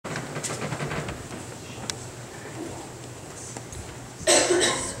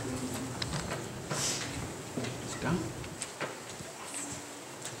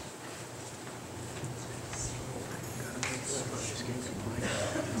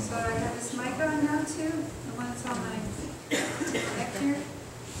to? The one that's on my neck here?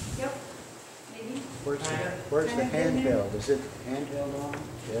 Yep, maybe. Where's the handheld? Is it handheld on?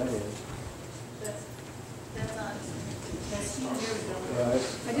 Yeah, it is. That's on.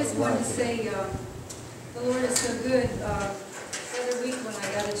 I just wanted to say, the Lord is so good. The other week when I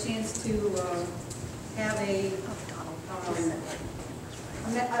got a chance to have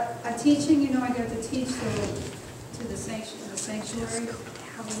a teaching, you know, I got to teach to the sanctuary a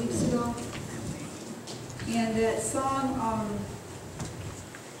couple weeks ago. And that song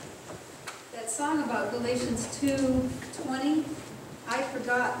about Galatians 2:20, I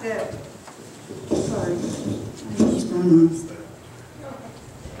forgot that. Sorry.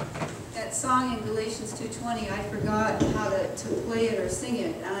 That song in Galatians 2:20, I forgot how to play it or sing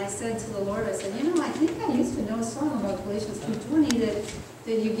it. And I said to the Lord, I said, you know, I think I used to know a song about Galatians 2:20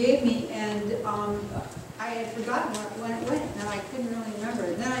 that you gave me, and I had forgotten when it went, and I couldn't really remember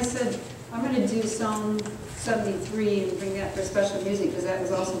it. And then I said, I'm going to do Psalm 73 and bring that for special music, because that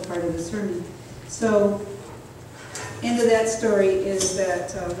was also part of the sermon. So, end of that story is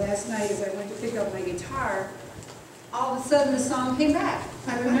that last night as I went to pick up my guitar, all of a sudden the song came back.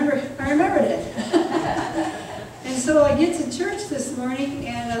 I remembered it. And so I get to church this morning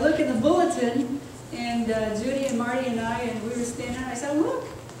and I look in the bulletin, and Judy and Marty and we were standing there. I said, look,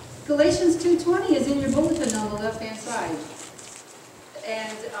 Galatians 2:20 is in your bulletin on the left-hand side.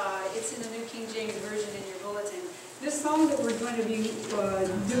 And it's in the New King James Version in your bulletin. This song that we're going to be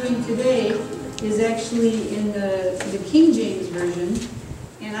doing today is actually in the King James Version,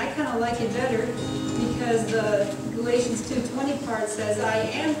 and I kind of like it better because the Galatians 2:20 part says, I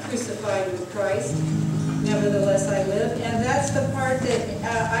am crucified with Christ, nevertheless I live, and that's the part that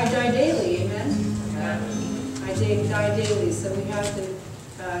I die daily, amen? I die daily, so we have to,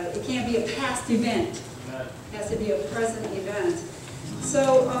 it can't be a past event, it has to be a present event.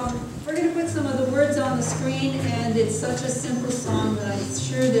 So we're going to put some of the words on the screen, and it's such a simple song that I'm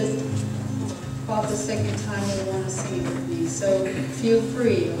sure that about the second time you'll want to sing it with me. So feel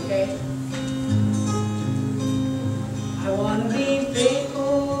free, okay? I want to be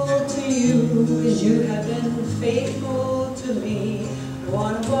faithful to you as you have been faithful to me. I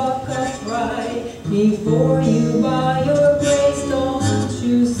want to walk upright before you by your grace, don't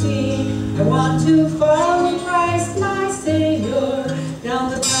you see? I want to follow Christ, my Savior,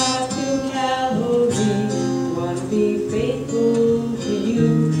 down the path to Calvary. I want to be faithful to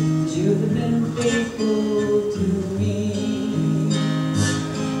you as you have been faithful to me.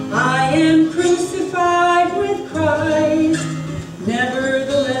 I am crucified with Christ,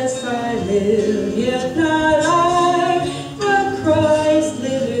 nevertheless I live, yet not I, but Christ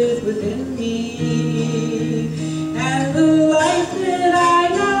liveth within me. And the life that I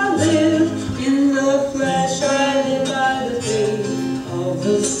now live in the flesh, I live by the faith of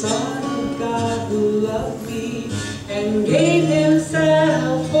the Son of God who loved me and gave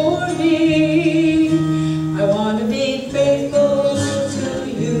himself for me. I want to be faithful to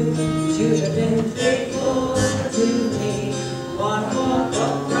you as you have been faithful to me. I want to walk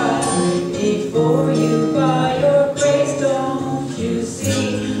upright before you by your grace, don't you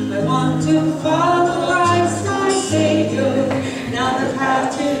see? I want to follow Christ, my Savior, down the path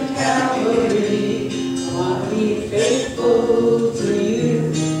to Calvary. I want to be faithful to you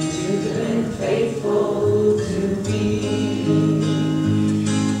as you've been faithful to me.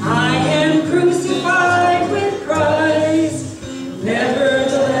 I am crucified with Christ,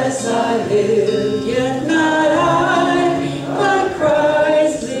 nevertheless I live, yet not I, but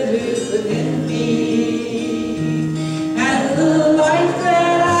Christ liveth within me. And the life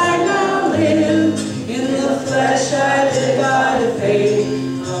that I now live in the flesh, I live by the faith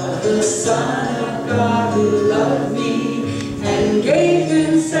of the Son of God who loved me and gave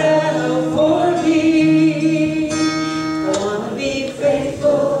himself for me. I want to be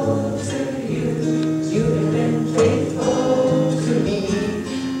faithful to you, you have been faithful to me.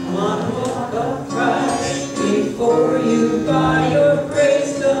 I want to walk upright before you by your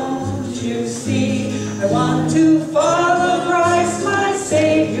grace, don't you see?